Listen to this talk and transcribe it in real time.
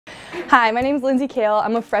Hi, my name is Lindsey Kail.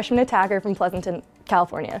 I'm a freshman attacker from Pleasanton,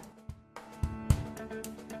 California.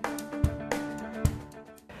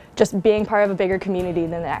 Just being part of a bigger community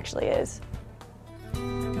than it actually is.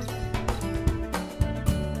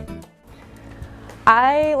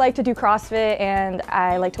 I like to do CrossFit and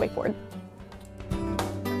I like to wakeboard.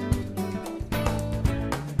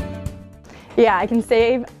 Yeah, I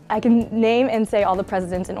can name and say all the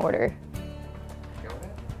presidents in order.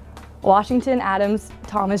 Washington, Adams,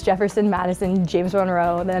 Thomas, Jefferson, Madison, James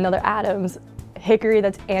Monroe, then another Adams, Hickory,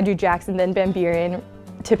 that's Andrew Jackson, then Van Buren,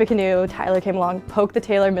 Tippecanoe, Tyler came along, Polk the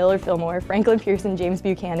Taylor, Miller Fillmore, Franklin Pearson, James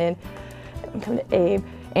Buchanan, come to Abe,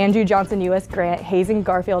 Andrew Johnson, U.S. Grant, Hazen,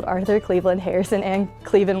 Garfield, Arthur, Cleveland, Harrison, and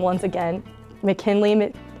Cleveland once again,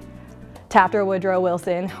 McKinley, Tapter, Woodrow,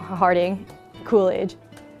 Wilson, Harding, Coolidge,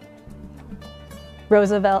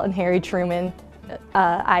 Roosevelt and Harry Truman,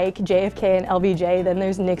 Ike, JFK and LBJ, then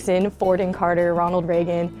there's Nixon, Ford and Carter, Ronald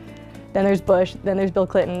Reagan, then there's Bush, then there's Bill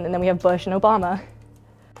Clinton, and then we have Bush and Obama.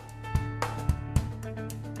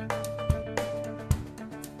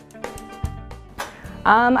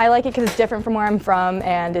 I like it because it's different from where I'm from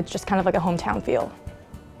and it's just kind of like a hometown feel.